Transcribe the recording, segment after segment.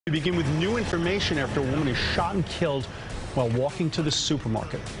We begin with new information after a woman is shot and killed while walking to the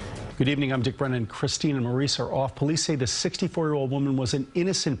supermarket. Good evening, I'm Dick Brennan. Christine and Maurice are off. Police say the 64-year-old woman was an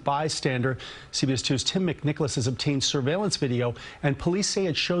innocent bystander. CBS 2's Tim McNicholas has obtained surveillance video, and police say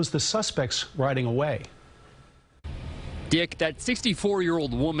it shows the suspects riding away. Dick, that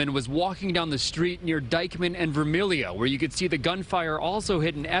 64-year-old woman was walking down the street near Dykeman and Vermillia, where you could see the gunfire also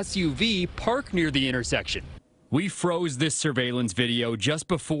hit an SUV parked near the intersection. We froze this surveillance video just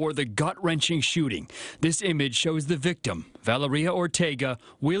before the gut-wrenching shooting. This image shows the victim, Valeria Ortega,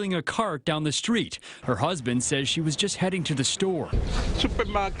 wheeling a cart down the street. Her husband says she was just heading to the store.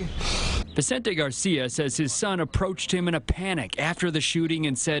 Supermarket. Vicente Garcia says his son approached him in a panic after the shooting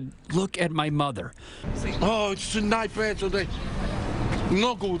and said, "Look at my mother." Oh, it's a nightmare today.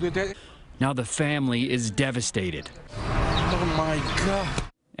 No good. Now the family is devastated. Oh my God.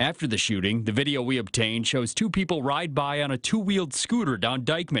 After the shooting, the video we obtained shows two people ride by on a two-wheeled scooter down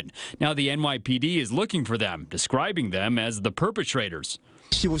Dykeman. Now the NYPD is looking for them, describing them as the perpetrators.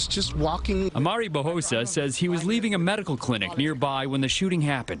 She was just walking. Amari Bohosa says he was leaving a medical clinic nearby when the shooting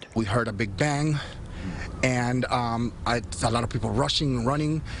happened. We heard a big bang, and a lot of people rushing and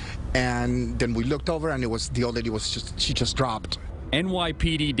running, and then we looked over, and it was the old lady she just dropped.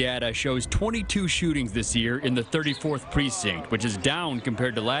 NYPD data shows 22 shootings this year in the 34th precinct, which is down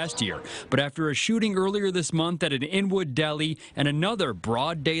compared to last year. But after a shooting earlier this month at an Inwood deli and another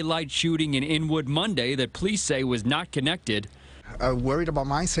broad daylight shooting in Inwood Monday that police say was not connected. Worried about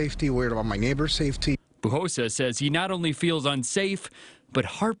my safety, worried about my neighbor's safety. Bujosa says he not only feels unsafe, but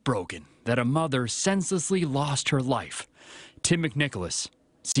heartbroken that a mother senselessly lost her life. Tim McNicholas,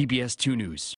 CBS 2 News.